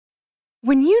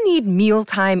When you need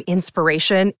mealtime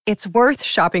inspiration, it's worth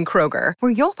shopping Kroger,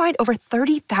 where you'll find over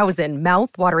 30,000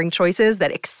 mouth-watering choices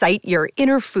that excite your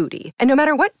inner foodie. And no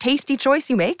matter what tasty choice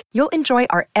you make, you'll enjoy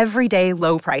our everyday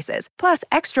low prices, plus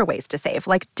extra ways to save,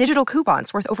 like digital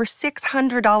coupons worth over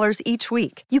 $600 each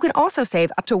week. You can also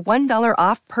save up to $1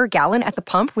 off per gallon at the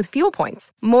pump with fuel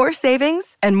points. More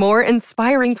savings and more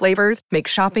inspiring flavors make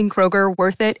shopping Kroger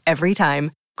worth it every time.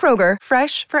 Kroger,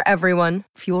 fresh for everyone.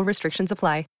 Fuel restrictions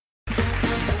apply.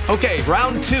 Okay,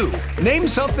 round two. Name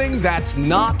something that's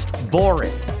not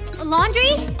boring. A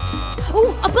laundry?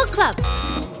 Ooh, a book club.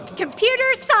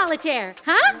 Computer solitaire,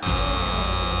 huh?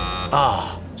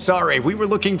 Ah, sorry, we were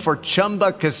looking for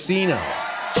Chumba Casino.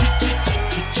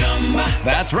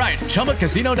 That's right,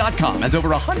 ChumbaCasino.com has over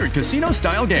 100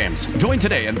 casino-style games. Join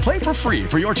today and play for free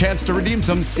for your chance to redeem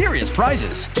some serious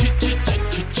prizes.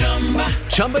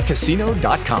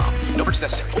 ChumbaCasino.com. No purchase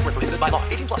necessary. Void where prohibited by law.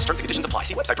 18+ terms and conditions apply.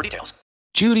 See website for details.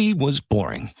 Judy was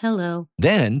boring. Hello.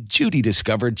 Then Judy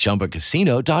discovered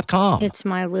ChumbaCasino.com. It's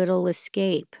my little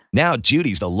escape. Now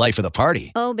Judy's the life of the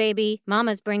party. Oh, baby,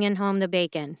 mama's bringing home the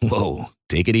bacon. Whoa,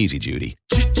 take it easy, Judy.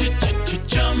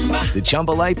 The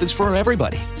Chumba life is for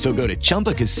everybody. So go to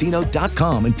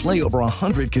ChumbaCasino.com and play over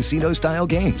 100 casino-style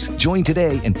games. Join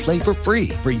today and play for free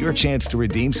for your chance to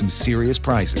redeem some serious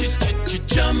prizes.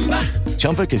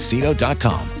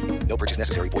 ChumbaCasino.com. No purchase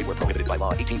necessary. Void where prohibited by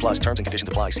law. 18+ terms and conditions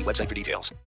apply. See website for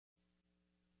details.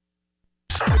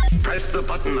 Press the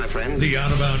button, my friend. The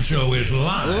Out of Bounds Show is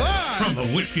live from the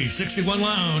Whiskey 61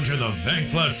 Lounge in the Bank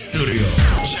Plus studio.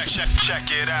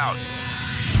 Check it out.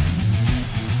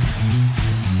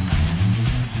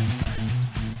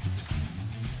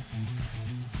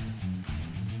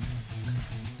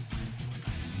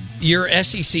 Your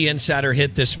SEC Insider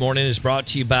Hit this morning is brought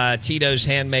to you by Tito's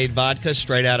Handmade Vodka,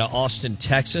 straight out of Austin,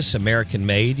 Texas,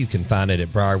 American-made. You can find it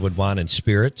at Briarwood Wine and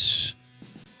Spirits,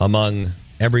 among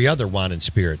every other wine and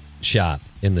spirit shop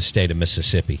in the state of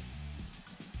Mississippi.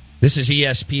 This is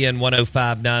ESPN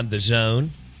 105.9 The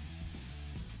Zone,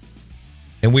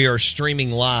 and we are streaming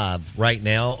live right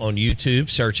now on YouTube.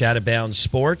 Search Out of Bounds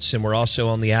Sports, and we're also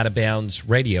on the Out of Bounds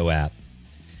radio app.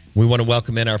 We want to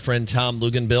welcome in our friend Tom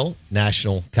Luginbill,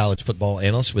 national college football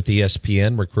analyst with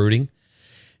ESPN, recruiting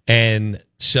and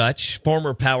such.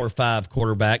 Former Power 5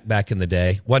 quarterback back in the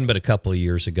day. Wasn't but a couple of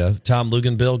years ago. Tom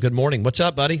Luginbill, good morning. What's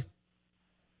up, buddy?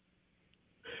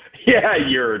 Yeah, a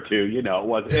year or two. You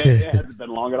know, it hasn't been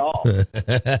long at all.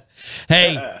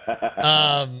 Hey,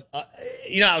 I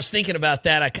was thinking about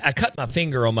that. I cut my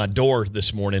finger on my door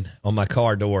this morning, on my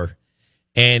car door.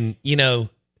 And,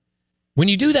 when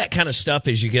you do that kind of stuff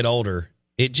as you get older,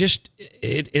 it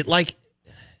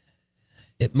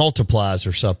multiplies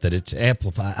or something. It's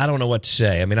amplified. I don't know what to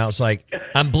say. I mean, I was like,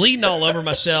 I'm bleeding all over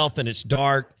myself and it's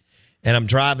dark and I'm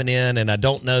driving in and I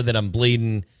don't know that I'm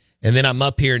bleeding. And then I'm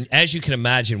up here. And as you can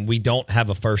imagine, we don't have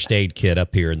a first aid kit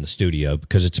up here in the studio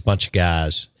because it's a bunch of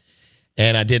guys.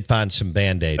 And I did find some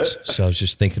Band-Aids. So I was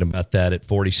just thinking about that at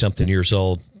 40-something years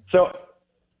old. So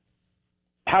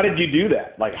how did you do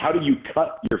that? Like, how do you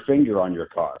cut your finger on your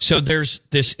car? So there's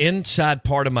this inside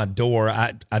part of my door.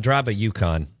 I drive a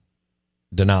Yukon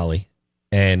Denali.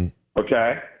 And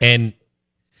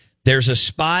there's a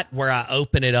spot where I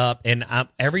open it up. And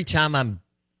every time I'm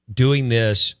doing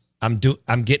this, I'm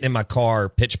getting in my car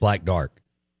pitch black dark,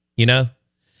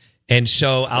 And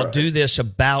so I'll do this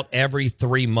about every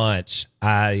 3 months.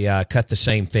 I cut the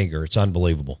same finger. It's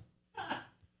unbelievable.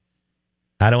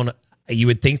 You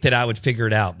would think that I would figure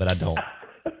it out, but I don't.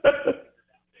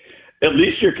 At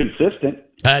least you're consistent.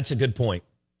 That's a good point.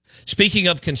 Speaking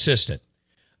of consistent,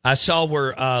 I saw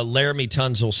where Laramie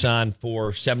Tunsil signed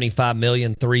for $75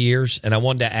 million, 3 years, and I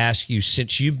wanted to ask you,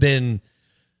 since you've been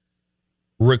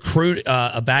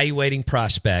evaluating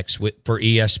prospects for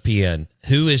ESPN,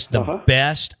 who is the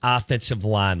best offensive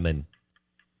lineman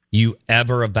you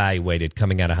ever evaluated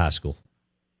coming out of high school?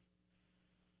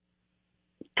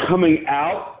 Coming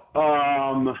out?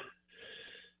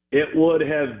 It would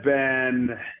have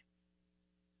been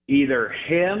either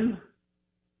him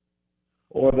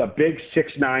or the big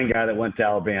 6'9" guy that went to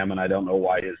Alabama, and I don't know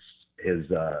why his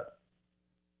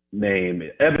name,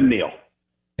 Evan Neal.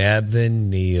 Evan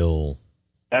Neal.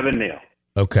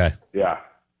 Okay. Yeah.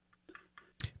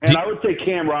 And I would say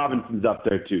Cam Robinson's up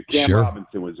there too. Cam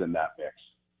Robinson was in that mix.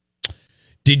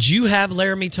 Did you have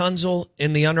Laramie Tunsil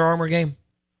in the Under Armour game?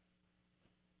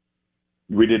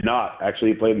 We did not.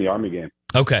 Actually, he played in the Army game.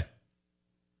 Okay.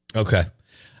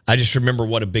 I just remember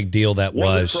what a big deal that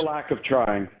was. For lack of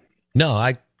trying. No,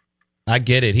 I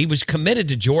get it. He was committed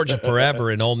to Georgia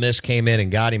forever, and Ole Miss came in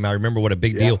and got him. I remember what a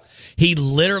big deal. He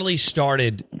literally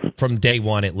started from day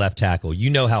one at left tackle.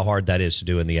 You know how hard that is to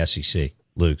do in the SEC,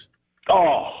 Luke.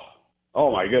 Oh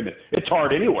my goodness, it's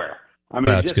hard anywhere. I mean,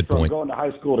 That's just a good from point. going to high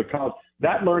school to college,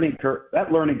 that learning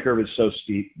curve is so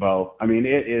steep, Bo. I mean,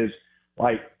 it is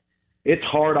like it's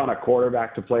hard on a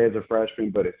quarterback to play as a freshman,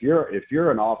 but if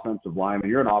you're an offensive lineman,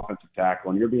 you're an offensive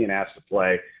tackle, and you're being asked to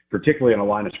play, particularly in a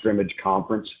line of scrimmage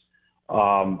conference,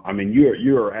 I mean,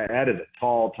 that is a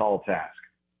tall task.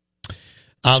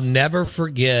 I'll never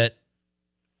forget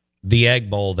the Egg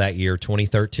Bowl that year,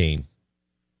 2013.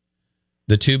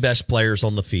 The two best players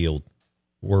on the field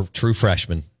were true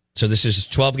freshmen. So this is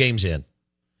 12 games in.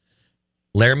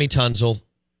 Laramie Tunsil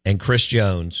and Chris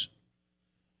Jones,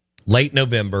 late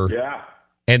November. Yeah.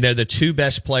 And they're the two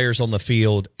best players on the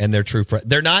field, and they're true freshmen.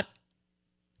 They're not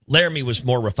 – Laramie was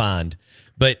more refined,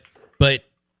 but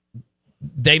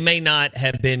they may not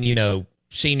have been,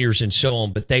 seniors and so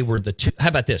on, but they were the two – how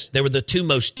about this? They were the two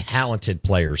most talented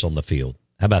players on the field.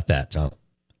 How about that, Tom?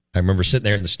 I remember sitting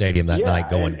there in the stadium that night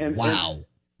going, wow.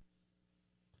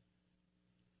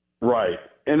 Right.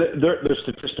 And there's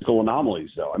statistical anomalies,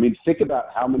 though. I mean, think about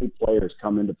how many players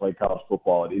come in to play college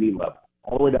football at any level,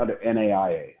 all the way down to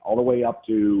NAIA, all the way up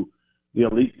to the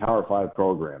elite Power 5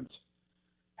 programs.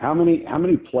 How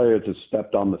many players have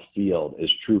stepped on the field as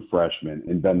true freshmen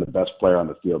and been the best player on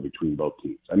the field between both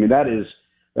teams? I mean,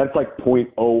 that's like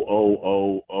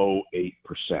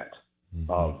 0.00008%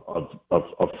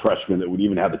 of freshmen that would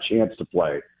even have the chance to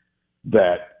play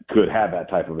that could have that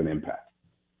type of an impact.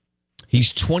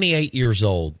 He's 28 years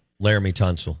old, Laramie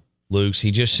Tunsil. Luke,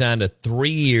 he just signed a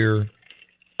 3-year,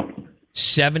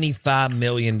 $75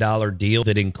 million deal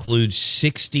that includes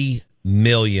 $60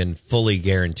 million fully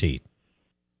guaranteed.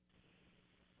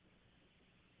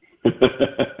 I'll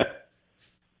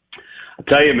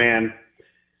tell you, man,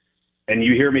 and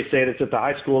you hear me say this at the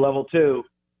high school level too,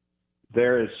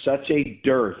 there is such a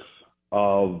dearth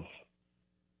of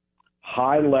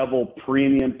high-level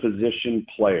premium position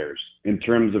players in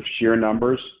terms of sheer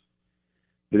numbers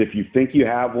that if you think you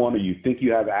have one or you think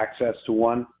you have access to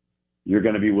one, you're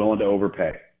going to be willing to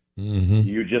overpay. Mm-hmm.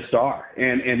 You just are.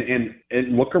 And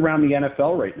look around the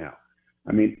NFL right now.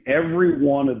 I mean, every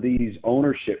one of these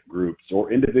ownership groups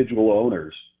or individual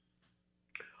owners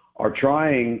are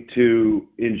trying to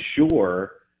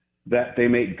ensure that they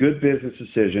make good business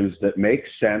decisions that make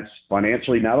sense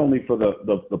financially, not only for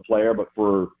the player, but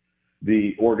for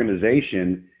the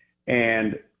organization.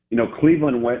 And,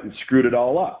 Cleveland went and screwed it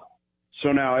all up.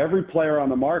 So now every player on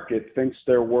the market thinks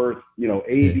they're worth, A,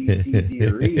 B, C, D,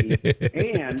 or E,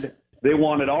 and they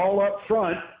want it all up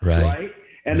front, right?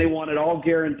 And they want it all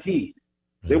guaranteed.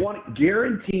 They want it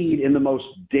guaranteed in the most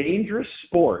dangerous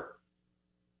sport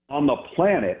on the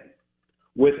planet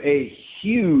with a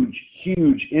huge,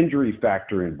 huge injury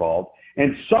factor involved.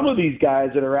 And some of these guys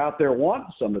that are out there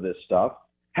wanting some of this stuff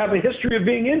have a history of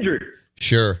being injured.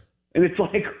 Sure. And it's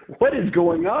like, what is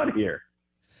going on here?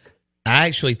 I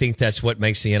actually think that's what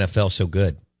makes the NFL so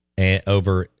good.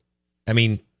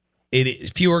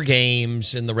 Fewer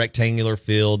games in the rectangular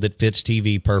field that fits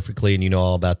TV perfectly, and you know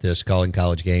all about this, calling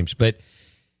college games. But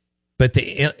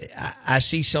I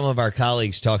see some of our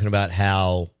colleagues talking about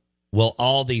how, well,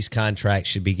 all these contracts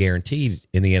should be guaranteed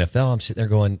in the NFL. I'm sitting there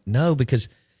going, no, because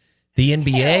the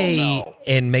NBA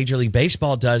and Major League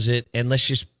Baseball does it, and let's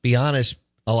just be honest,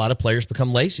 a lot of players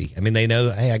become lazy. I mean, they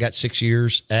know, hey, I got 6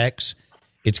 years, X.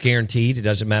 It's guaranteed. It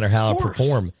doesn't matter how I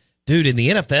perform. Dude, in the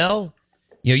NFL,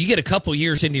 you get a couple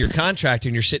years into your contract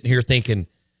and you're sitting here thinking,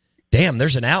 damn,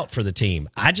 there's an out for the team.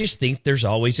 I just think there's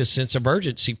always a sense of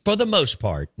urgency for the most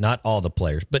part, not all the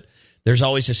players, but there's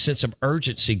always a sense of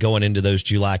urgency going into those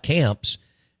July camps.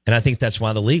 And I think that's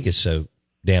why the league is so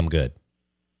damn good.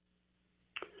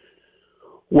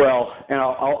 Well, and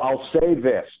I'll say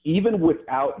this, even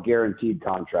without guaranteed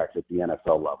contracts at the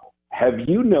NFL level, have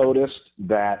you noticed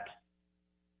that,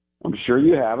 I'm sure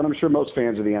you have, and I'm sure most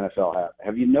fans of the NFL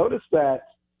have you noticed that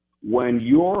when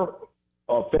your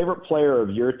favorite player of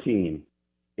your team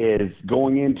is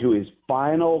going into his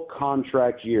final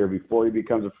contract year before he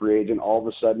becomes a free agent, all of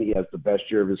a sudden he has the best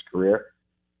year of his career?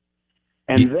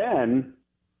 And then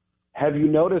have you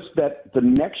noticed that the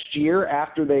next year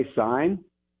after they sign,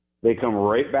 they come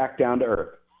right back down to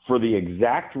earth for the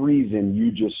exact reason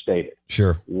you just stated?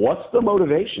 Sure. What's the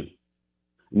motivation?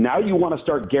 Now you want to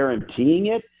start guaranteeing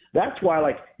it? That's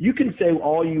why, you can say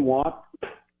all you want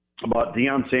about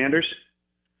Deion Sanders.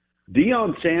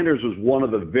 Deion Sanders was one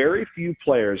of the very few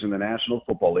players in the National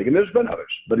Football League, and there's been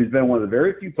others, but he's been one of the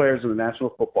very few players in the National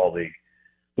Football League.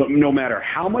 But no matter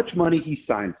how much money he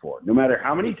signed for, no matter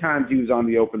how many times he was on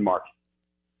the open market,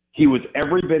 he was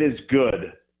every bit as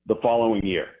good the following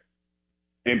year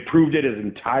and proved it his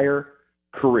entire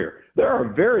career. There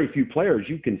are very few players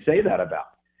you can say that about.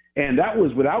 And that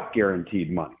was without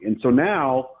guaranteed money. And so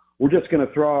now we're just going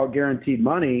to throw out guaranteed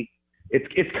money.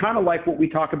 It's kind of like what we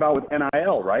talk about with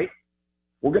NIL, right?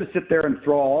 We're going to sit there and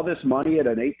throw all this money at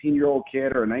an 18-year-old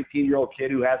kid or a 19-year-old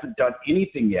kid who hasn't done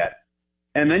anything yet.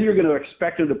 And then you're going to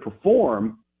expect him to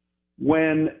perform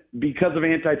when, because of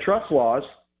antitrust laws,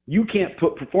 you can't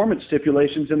put performance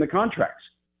stipulations in the contracts.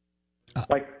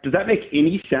 Like, does that make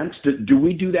any sense? Do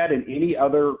we do that in any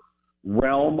other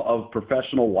realm of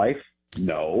professional life?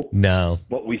 No.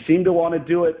 But we seem to want to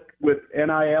do it with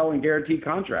NIL and guaranteed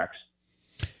contracts.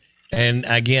 And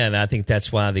again, I think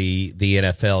that's why the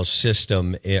NFL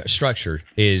system structure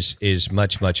is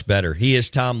much, much better. He is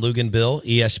Tom Luginbill,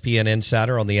 ESPN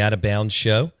insider on the Out of Bounds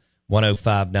show,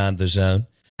 105.9 The Zone.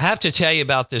 I have to tell you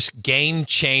about this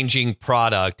game-changing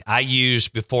product I use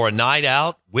before a night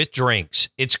out with drinks.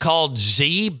 It's called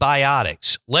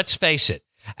Z-Biotics. Let's face it,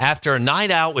 after a night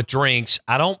out with drinks,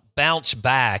 I don't bounce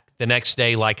back the next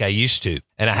day like I used to,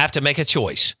 and I have to make a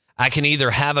choice. I can either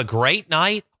have a great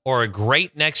night or a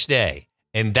great next day,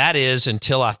 and that is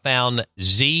until I found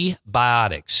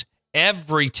Z-Biotics.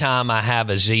 Every time I have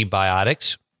a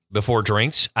Z-Biotics before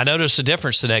drinks, I notice a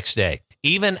difference the next day.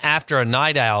 Even after a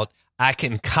night out, I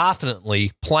can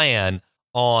confidently plan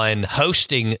on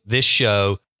hosting this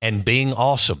show and being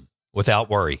awesome without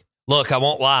worry. Look, I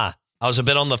won't lie. I was a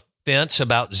bit on the fence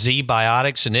about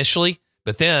Z-Biotics initially,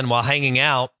 but then while hanging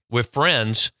out with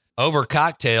friends over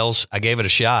cocktails, I gave it a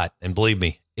shot. And believe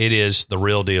me, it is the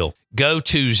real deal. Go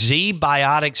to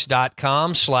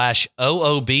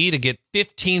zbiotics.com/OOB to get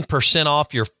 15%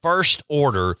 off your first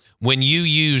order when you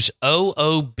use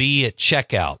OOB at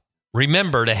checkout.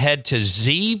 Remember to head to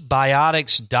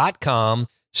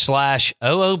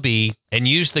zbiotics.com/OOB and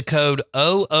use the code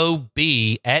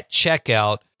OOB at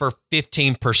checkout for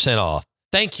 15% off.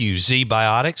 Thank you,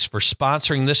 Z-Biotics, for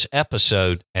sponsoring this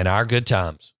episode and our good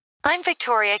times. I'm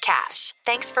Victoria Cash.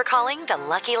 Thanks for calling the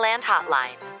Lucky Land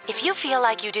Hotline. If you feel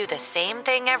like you do the same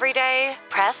thing every day,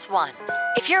 press 1.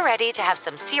 If you're ready to have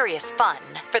some serious fun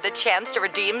for the chance to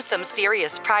redeem some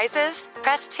serious prizes,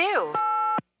 press 2.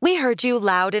 We heard you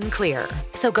loud and clear.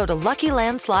 So go to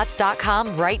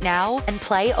LuckyLandSlots.com right now and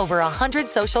play over 100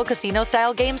 social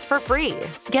casino-style games for free.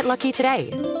 Get lucky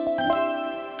today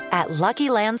at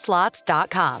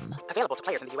LuckyLandSlots.com. Available to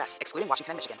players in the U.S., excluding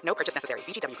Washington and Michigan. No purchase necessary.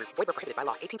 VGW Group. Void where prohibited by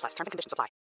law. 18+. Terms and conditions apply.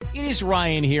 It is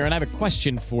Ryan here, and I have a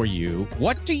question for you.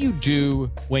 What do you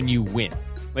do when you win?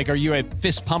 Like, are you a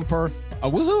fist pumper, a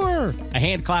woo-hooer, a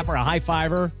hand clapper, a high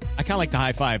fiver? I kind of like the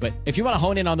high five, but if you want to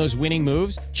hone in on those winning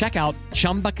moves, check out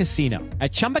Chumba Casino.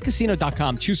 At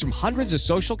ChumbaCasino.com, choose from hundreds of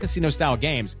social casino-style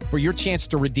games for your chance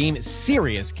to redeem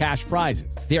serious cash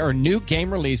prizes. There are new game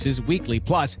releases weekly,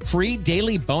 plus free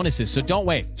daily bonuses. So don't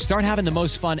wait. Start having the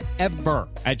most fun ever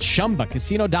at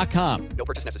ChumbaCasino.com. No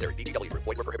purchase necessary. VGW Group.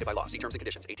 Void where prohibited by law. See terms and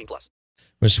conditions. 18+. We're going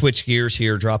to switch gears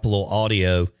here, drop a little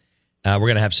audio. We're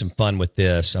going to have some fun with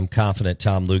this. I'm confident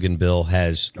Tom Luginbill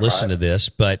has listened to this,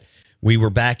 but we were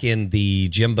back in the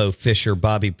Jimbo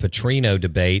Fisher-Bobby Petrino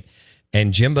debate,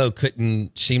 and Jimbo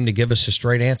couldn't seem to give us a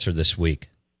straight answer this week.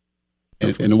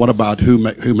 And what about who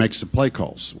makes the play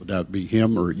calls? Would that be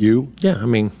him or you? Yeah, I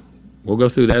mean, we'll go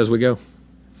through that as we go.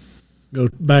 Go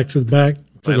back to the back.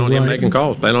 Plan on him making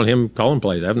calls. Plan on him calling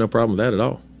plays. I have no problem with that at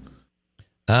all.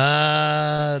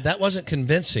 That wasn't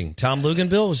convincing. Tom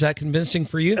Luginbill, was that convincing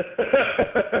for you?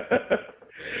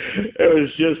 It was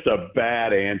just a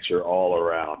bad answer all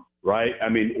around, right? I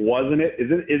mean, wasn't it?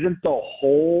 Isn't the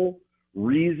whole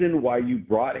reason why you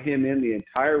brought him in, the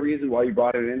entire reason why you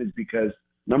brought him in is because,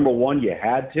 number one, you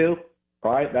had to,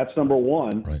 right? That's number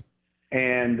one. Right.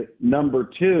 And number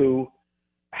two,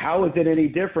 how is it any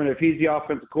different if he's the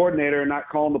offensive coordinator and not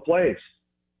calling the plays?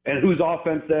 And whose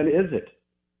offense then is it?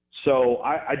 So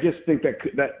I just think that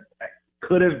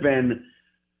could have been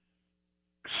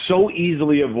so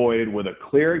easily avoided with a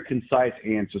clear and concise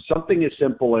answer. Something as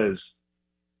simple as,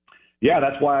 yeah,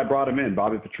 that's why I brought him in.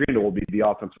 Bobby Petrino will be the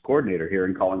offensive coordinator here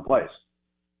and calling plays.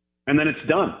 And then it's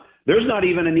done. There's not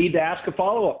even a need to ask a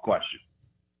follow-up question.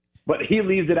 But he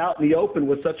leaves it out in the open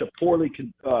with such a poorly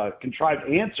contrived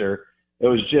answer.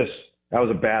 That was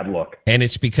a bad look. And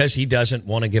it's because he doesn't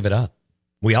want to give it up.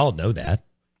 We all know that.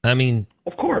 I mean,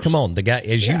 of course. Come on, the guy,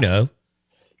 as you know,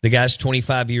 the guy's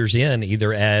 25 years in,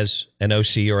 either as an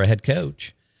OC or a head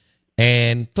coach.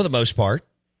 And for the most part,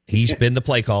 he's been the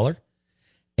play caller.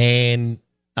 And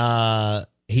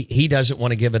he doesn't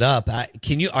want to give it up. All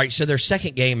right, so their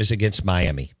second game is against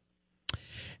Miami.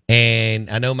 And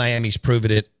I know Miami's proven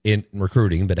it in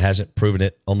recruiting, but hasn't proven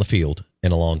it on the field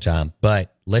in a long time.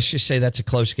 But let's just say that's a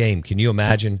close game. Can you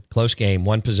imagine? Close game,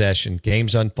 one possession,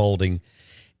 game's unfolding,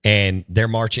 and they're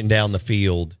marching down the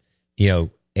field,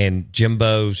 and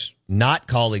Jimbo's not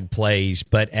calling plays,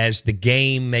 but as the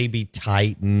game maybe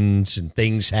tightens and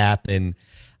things happen,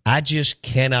 I just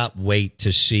cannot wait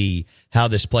to see how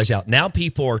this plays out. Now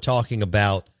people are talking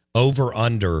about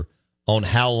over-under on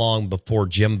how long before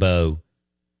Jimbo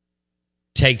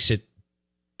takes it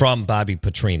from Bobby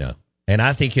Petrino. And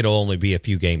I think it'll only be a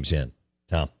few games in,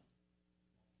 Tom.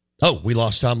 Oh, we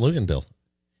lost Tom Luginbill.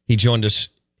 He joined us.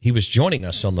 He was joining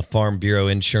us on the Farm Bureau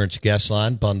Insurance guest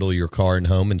line. Bundle your car and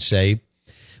home and save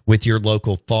with your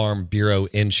local Farm Bureau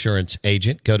insurance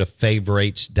agent. Go to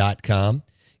favorites.com.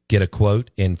 Get a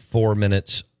quote in 4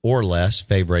 minutes or less,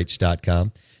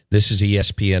 favorites.com. This is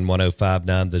ESPN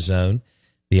 105.9 The Zone,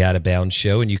 the Out of Bounds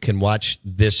Show, and you can watch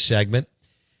this segment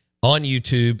on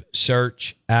YouTube.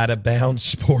 Search Out of Bounds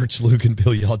Sports.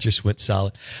 Luginbill, y'all just went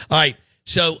solid. All right,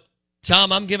 so,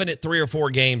 Tom, I'm giving it 3 or 4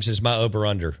 games as my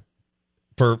over-under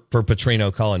for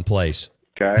Petrino calling plays.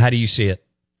 Okay. How do you see it?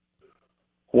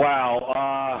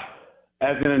 Wow.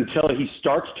 As in until he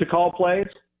starts to call plays?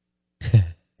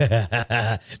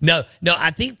 No, I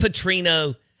think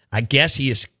Petrino, I guess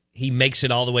he makes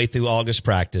it all the way through August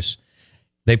practice.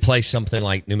 They play something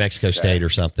like New Mexico State or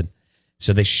something.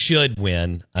 So they should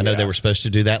win. I know they were supposed to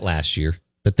do that last year,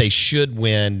 but they should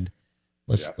win.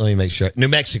 Let me make sure. New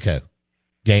Mexico,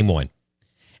 game 1.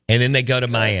 And then they go to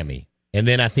Miami. And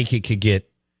then I think it could get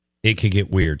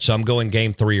weird. So I'm going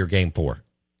game 3 or game 4.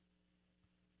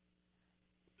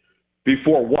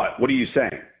 Before what? What are you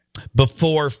saying?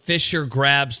 Before Fisher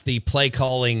grabs the play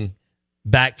calling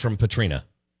back from Petrino.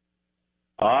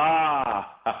 I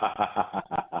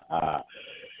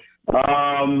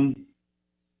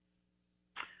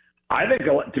think,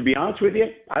 to be honest with you,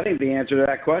 I think the answer to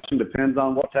that question depends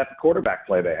on what type of quarterback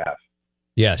play they have.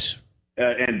 Yes.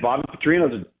 And Bobby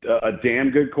Petrino's a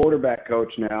damn good quarterback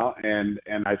coach now, and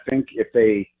I think if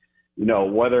they,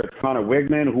 whether it's Connor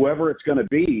Wigman, whoever it's going to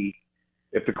be,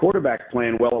 if the quarterback's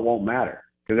playing well, it won't matter.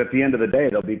 Because at the end of the day,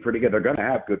 they'll be pretty good. They're going to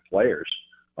have good players.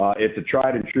 It's a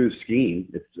tried and true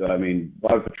scheme. Bobby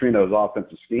Petrino's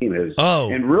offensive scheme is,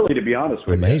 and really, to be honest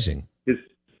with you,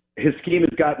 his scheme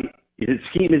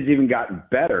has even gotten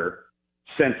better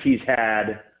since he's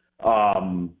had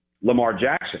Lamar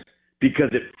Jackson,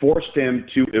 because it forced him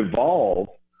to evolve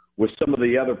with some of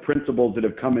the other principles that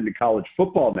have come into college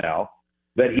football now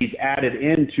that he's added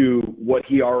into what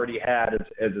he already had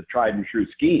as a tried and true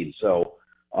scheme. So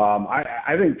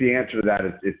I think the answer to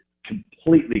that is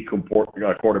completely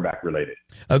quarterback related.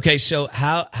 Okay, so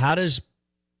how does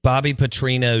Bobby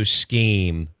Petrino's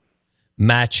scheme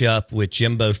match up with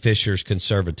Jimbo Fisher's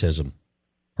conservatism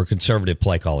or conservative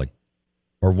play calling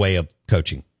or way of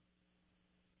coaching?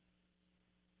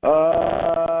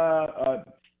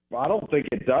 I don't think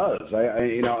it does.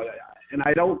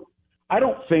 I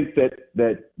don't think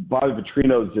that Bobby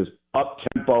Petrino's just up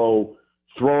tempo,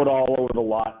 throw it all over the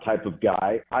lot type of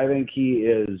guy. I think he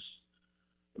is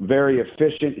very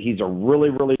efficient. He's a really,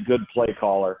 really good play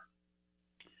caller.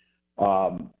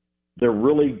 They're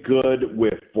really good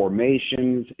with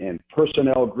formations and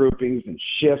personnel groupings and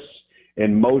shifts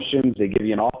and motions. They give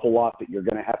you an awful lot that you're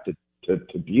going to have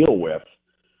to deal with.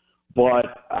 But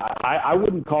I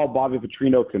wouldn't call Bobby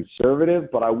Petrino conservative,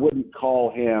 but I wouldn't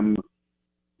call him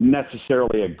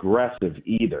necessarily aggressive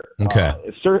either. Okay.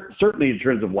 Certainly in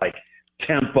terms of like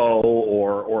tempo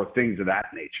or things of that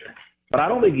nature. But I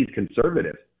don't think he's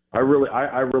conservative. I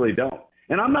really don't.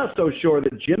 And I'm not so sure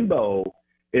that Jimbo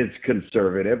is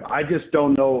conservative. I just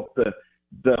don't know if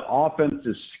the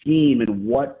offensive scheme and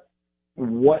what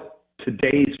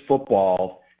today's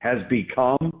football has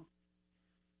become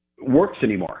works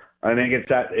anymore. I think it's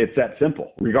that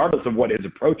simple, regardless of what his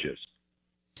approach is.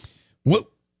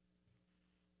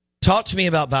 Talk to me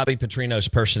about Bobby Petrino's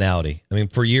personality. I mean,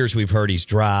 for years we've heard he's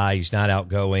dry, he's not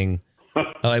outgoing.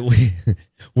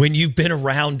 When you've been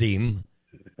around him,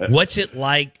 what's it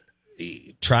like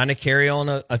trying to carry on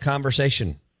a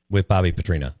conversation with Bobby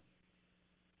Petrino?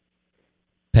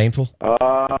 Painful?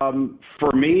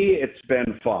 For me, it's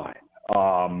been fine.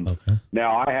 Okay.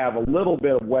 Now, I have a little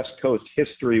bit of West Coast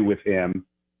history with him.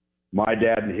 My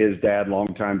dad and his dad,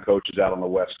 longtime coaches out on the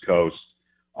West Coast.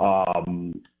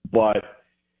 But,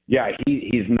 yeah,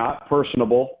 he's not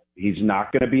personable. He's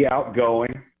not going to be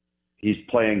outgoing. He's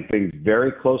playing things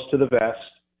very close to the vest.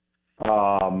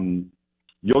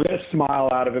 You'll get a smile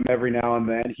out of him every now and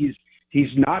then.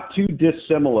 He's not too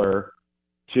dissimilar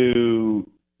to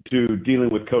dealing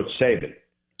with Coach Saban.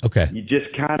 Okay. You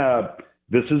just kind of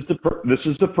this is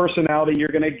the personality you're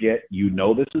going to get.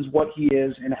 This is what he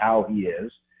is and how he is.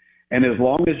 And as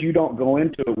long as you don't go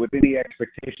into it with any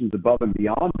expectations above and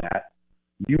beyond that,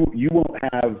 you won't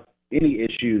have any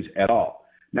issues at all.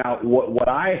 Now, what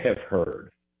I have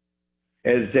heard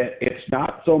is that it's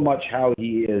not so much how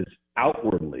he is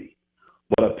outwardly,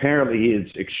 but apparently he is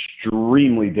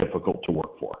extremely difficult to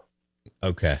work for.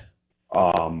 Okay.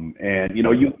 And,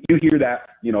 you hear that,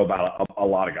 about a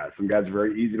lot of guys. Some guys are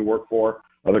very easy to work for.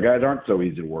 Other guys aren't so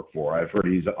easy to work for. I've heard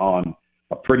he's on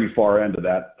a pretty far end of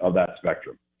that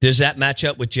spectrum. Does that match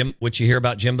up with Jim? What you hear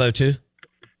about Jimbo too?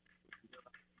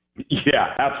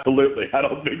 Yeah, absolutely. I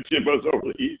don't think Jimbo's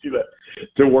overly easy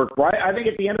to work for. I think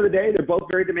at the end of the day, they're both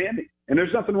very demanding, and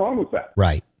there's nothing wrong with that.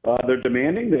 Right. They're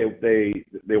demanding. They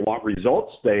want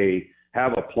results. They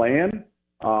have a plan,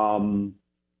 and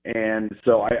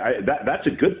so that's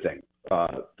a good thing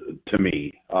to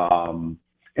me. And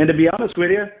to be honest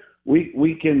with you,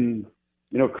 we can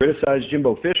criticize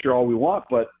Jimbo Fisher all we want,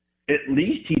 but at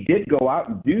least he did go out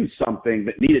and do something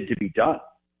that needed to be done.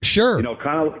 Sure.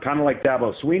 Kind of like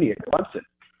Dabo Swinney at Clemson.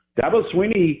 Dabo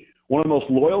Swinney, one of the most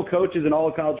loyal coaches in all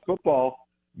of college football,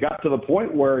 got to the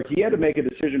point where he had to make a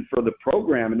decision for the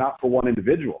program and not for one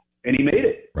individual, and he made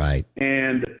it. Right.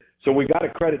 And so we got to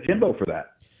credit Jimbo for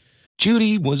that.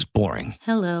 Judy was boring.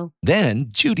 Hello. Then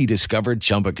Judy discovered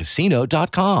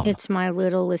ChumbaCasino.com. It's my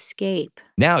little escape.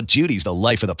 Now Judy's the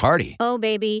life of the party. Oh,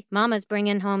 baby, mama's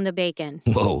bringing home the bacon.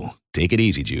 Whoa, take it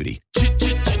easy, Judy.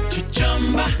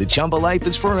 The Chumba life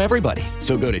is for everybody.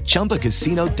 So go to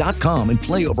ChumbaCasino.com and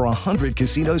play over 100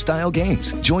 casino-style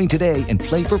games. Join today and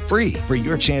play for free for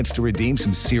your chance to redeem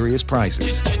some serious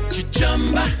prizes.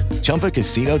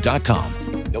 ChumbaCasino.com.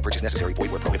 No purchase necessary.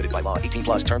 Void where prohibited by law. 18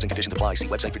 plus terms and conditions apply. See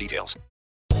website for details.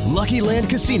 Lucky Land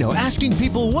Casino, asking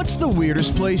people, what's the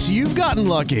weirdest place you've gotten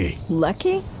lucky?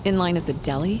 Lucky? In line at the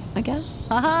deli, I guess?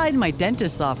 Aha, in my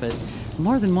dentist's office.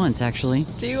 More than once, actually.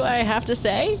 Do I have to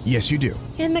say? Yes, you do.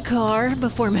 In the car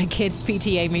before my kids'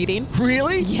 PTA meeting.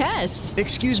 Really? Yes.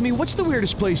 Excuse me, what's the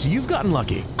weirdest place you've gotten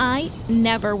lucky? I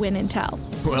never win and tell.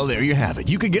 Well, there you have it.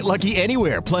 You can get lucky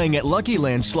anywhere, playing at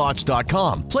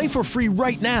LuckyLandSlots.com. Play for free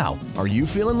right now. Are you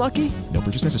feeling lucky? No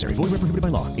purchase necessary. Void where prohibited by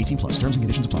law. 18 plus. Terms and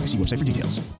conditions apply. See website for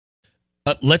details.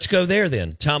 Let's go there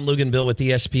then. Tom Luginbill with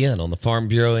ESPN on the Farm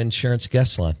Bureau Insurance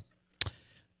Guest Line.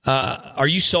 Are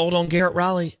you sold on Garrett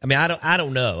Riley? I mean, I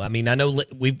don't know. I mean, I know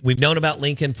we've known about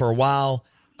Lincoln for a while.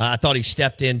 I thought he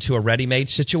stepped into a ready-made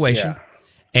situation. Yeah.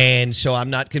 And so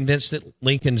I'm not convinced that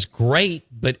Lincoln's great,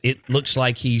 but it looks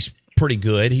like he's pretty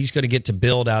good. He's going to get to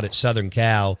build out at Southern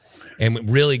Cal and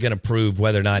really going to prove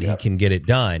whether or not he can get it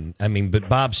done. I mean, but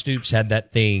Bob Stoops had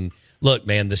that thing. Look,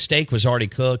 man, the steak was already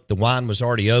cooked. The wine was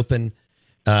already open.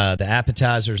 The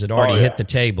appetizers had already hit the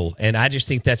table. And I just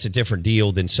think that's a different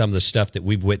deal than some of the stuff that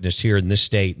we've witnessed here in this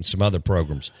state and some other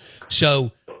programs.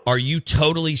 So are you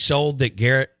totally sold that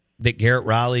Garrett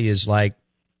Riley is like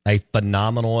a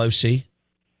phenomenal OC,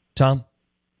 Tom?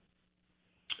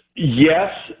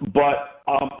 Yes, but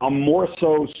I'm more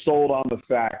so sold on the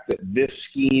fact that this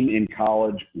scheme in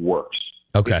college works.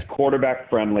 Okay. It's quarterback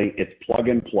friendly. It's plug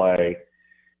and play.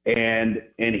 And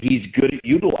he's good at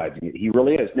utilizing it. He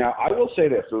really is. Now, I will say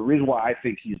this. The reason why I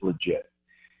think he's legit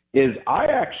is I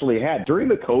actually had, during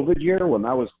the COVID year when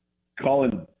I was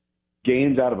calling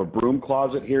games out of a broom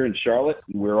closet here in Charlotte,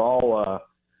 we were all,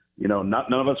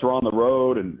 none of us were on the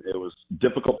road, and it was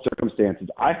difficult circumstances.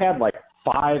 I had like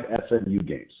 5 SMU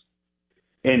games.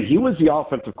 And he was the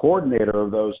offensive coordinator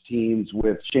of those teams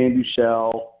with Shane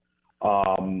Buechele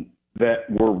that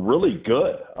were really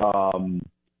good.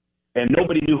 And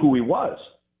nobody knew who he was,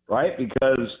 right?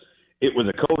 Because it was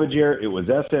a COVID year. It was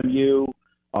SMU.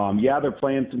 They're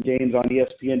playing some games on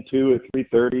ESPN2 at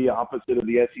 3:30, opposite of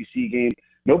the SEC game.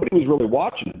 Nobody was really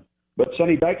watching him. But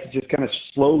Sonny Dykes is just kind of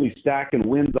slowly stacking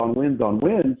wins on wins on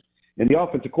wins. And the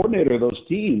offensive coordinator of those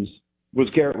teams was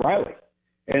Garrett Riley.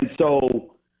 And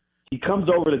so he comes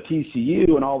over to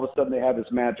TCU, and all of a sudden they have this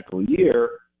magical year.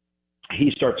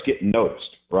 He starts getting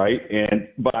noticed. Right.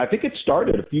 But I think it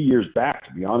started a few years back,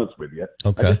 to be honest with you.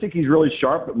 Okay. I just think he's really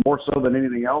sharp, but more so than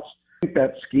anything else. I think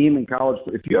that scheme in college,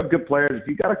 if you have good players, if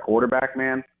you got a quarterback,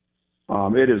 man,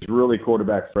 it is really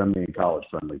quarterback friendly and college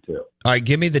friendly too. All right.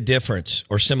 Give me the difference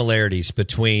or similarities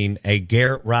between a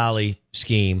Garrett Riley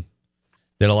scheme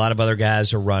that a lot of other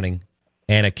guys are running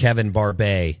and a Kevin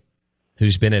Barbay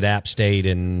who's been at App State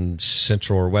in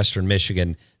Central or Western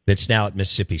Michigan that's now at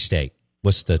Mississippi State.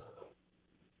 What's the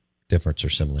difference or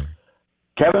similar?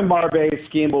 Kevin Barbay's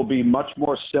scheme will be much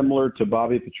more similar to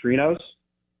Bobby Petrino's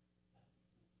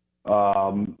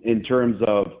in terms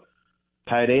of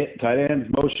tight ends,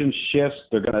 motion shifts.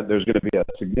 There's going to be a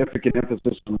significant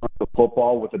emphasis on the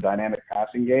football with a dynamic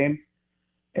passing game.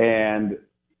 And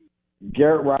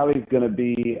Garrett Riley's going to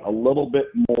be a little bit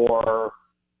more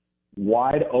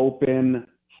wide open,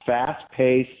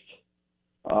 fast-paced,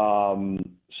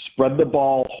 spread the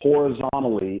ball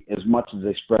horizontally as much as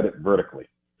they spread it vertically,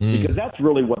 because that's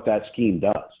really what that scheme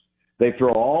does. They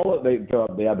throw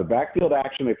they have the backfield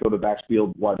action, they throw the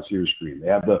backfield wide receiver screen. They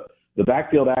have the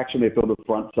backfield action, they throw the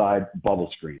front side bubble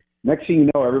screen. Next thing you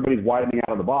know, everybody's widening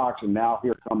out of the box, and now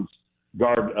here comes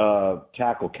guard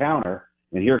tackle counter,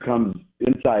 and here comes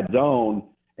inside zone,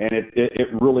 and it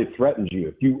really threatens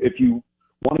you. If you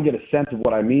want to get a sense of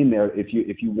what I mean there, if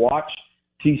you watch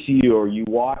TCU or you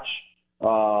watch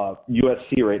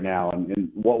USC right now, and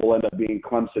what will end up being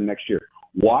Clemson next year,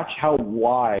 watch how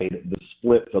wide the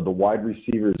splits of the wide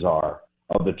receivers are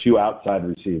of the two outside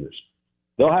receivers.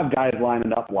 They'll have guys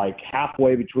lining up like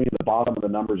halfway between the bottom of the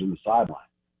numbers and the sideline.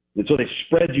 And so they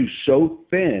spread you so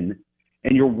thin,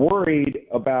 and you're worried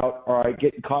about, all right,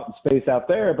 getting caught in space out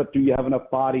there, but do you have enough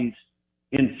bodies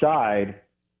inside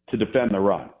to defend the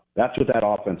run? That's what that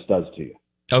offense does to you.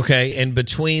 Okay, and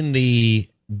between the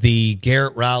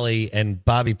Garrett Riley and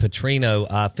Bobby Petrino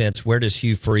offense, where does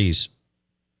Hugh Freeze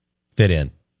fit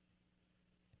in?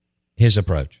 His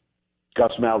approach.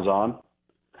 Gus Malzahn.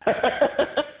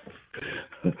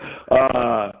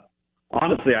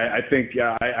 Honestly, I think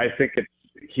it's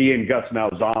he and Gus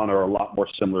Malzahn are a lot more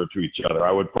similar to each other.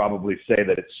 I would probably say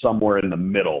that it's somewhere in the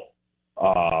middle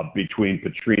between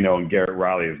Petrino and Garrett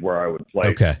Riley is where I would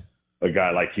place a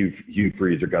guy like Hugh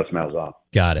Freeze or Gus Malzahn.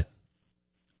 Got it.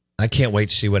 I can't wait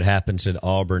to see what happens at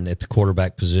Auburn at the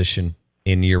quarterback position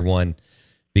in year one,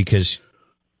 because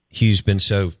Hugh's been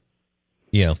so,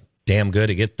 damn good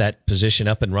to get that position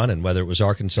up and running, whether it was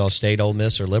Arkansas State, Ole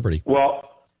Miss, or Liberty. Well,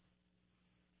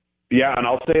 yeah, and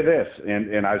I'll say this,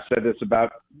 and I've said this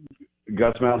about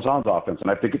Gus Malzahn's offense,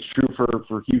 and I think it's true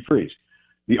for Hugh Freeze.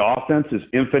 The offense is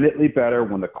infinitely better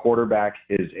when the quarterback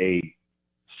is a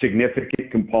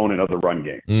significant component of the run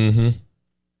game. Mm-hmm.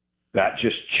 That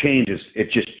just changes.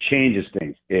 It just changes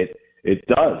things. It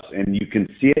does, and you can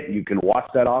see it. You can watch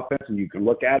that offense, and you can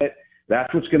look at it.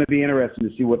 That's what's going to be interesting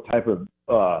to see what type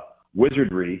of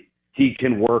wizardry he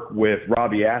can work with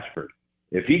Robbie Ashford.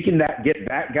 If he can get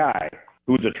that guy,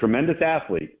 who's a tremendous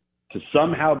athlete, to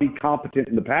somehow be competent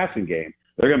in the passing game,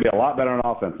 they're going to be a lot better on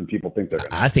offense than people think they're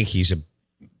going to be. I think he's a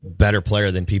better player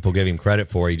than people give him credit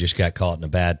for. He just got caught in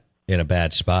a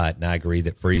bad spot, and I agree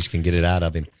that Freeze can get it out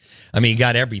of him. I mean, he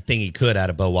got everything he could out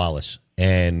of Bo Wallace,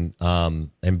 and Bo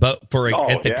at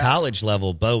the college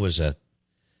level, Bo was a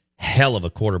hell of a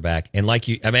quarterback. And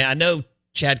I know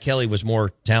Chad Kelly was more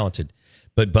talented,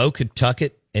 but Bo could tuck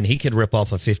it, and he could rip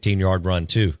off a 15-yard run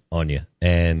too on you.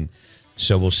 And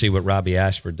so we'll see what Robbie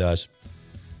Ashford does.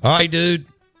 All right, dude.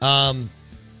 I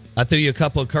threw you a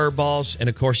couple of curveballs, and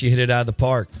of course you hit it out of the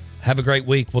park. Have a great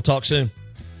week. We'll talk soon.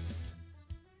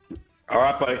 All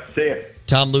right, buddy. See ya.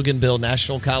 Tom Luginbill,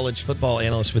 National College Football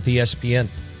Analyst with ESPN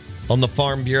on the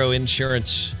Farm Bureau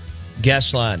Insurance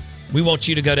guest line. We want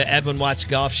you to go to Edwin Watts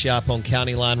Golf Shop on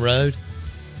County Line Road.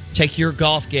 Take your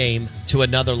golf game to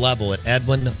another level at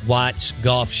Edwin Watts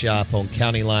Golf Shop on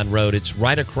County Line Road. It's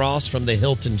right across from the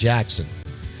Hilton Jackson.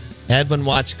 Edwin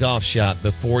Watts Golf Shop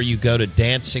before you go to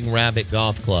Dancing Rabbit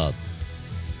Golf Club.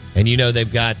 And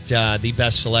they've got the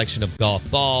best selection of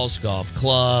golf balls, golf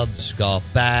clubs, golf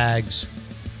bags,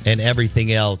 and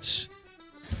everything else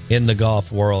in the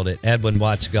golf world at Edwin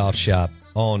Watts Golf Shop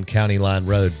on County Line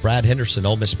Road. Brad Henderson,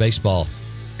 Ole Miss Baseball,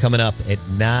 coming up at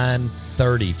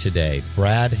 9:30 today.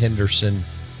 Brad Henderson,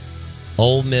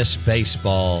 Ole Miss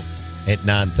Baseball at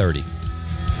 9:30.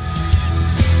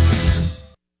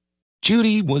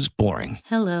 Judy was boring.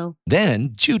 Hello. Then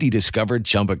Judy discovered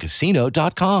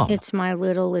ChumbaCasino.com. It's my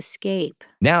little escape.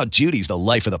 Now Judy's the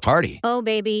life of the party. Oh,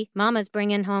 baby, mama's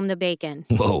bringing home the bacon.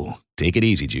 Whoa, take it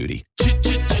easy, Judy.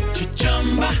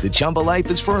 The Chumba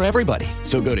life is for everybody.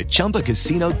 So go to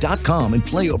ChumbaCasino.com and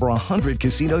play over 100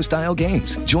 casino-style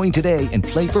games. Join today and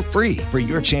play for free for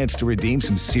your chance to redeem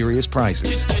some serious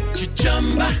prizes.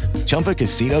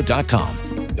 ChumbaCasino.com.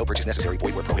 No purchase necessary.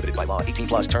 Void where prohibited by law.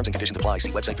 18+ terms and conditions apply.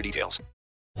 See website for details.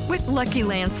 With Lucky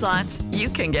Land Slots, you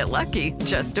can get lucky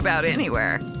just about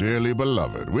anywhere. Dearly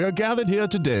beloved, we are gathered here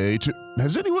today to...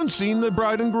 Has anyone seen the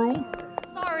bride and groom?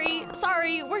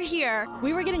 Sorry, we're here.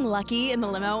 We were getting lucky in the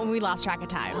limo and we lost track of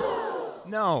time.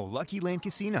 No, Lucky Land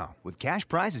Casino, with cash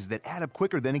prizes that add up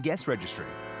quicker than a guest registry.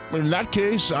 In that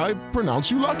case, I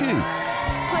pronounce you lucky.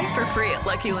 Play for free at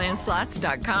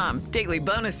LuckyLandSlots.com. Daily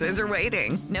bonuses are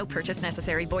waiting. No purchase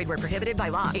necessary. Void where prohibited by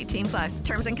law. 18+.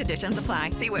 Terms and conditions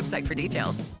apply. See website for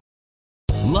details.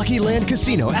 Lucky Land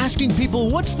Casino, asking people,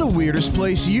 what's the weirdest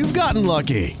place you've gotten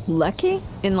lucky? Lucky?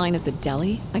 In line at the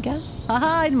deli, I guess?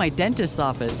 Aha, in my dentist's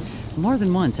office. More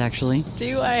than once, actually.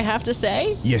 Do I have to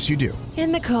say? Yes, you do.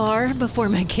 In the car before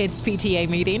my kids' PTA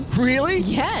meeting. Really?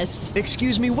 Yes.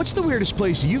 Excuse me, what's the weirdest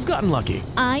place you've gotten lucky?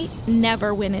 I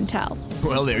never win and tell.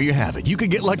 Well, there you have it. You can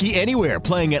get lucky anywhere,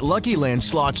 playing at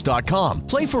LuckyLandSlots.com.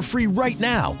 Play for free right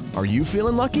now. Are you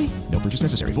feeling lucky? No purchase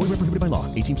necessary. Void where prohibited by law.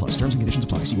 18 plus. Terms and conditions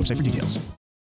apply. See website for details.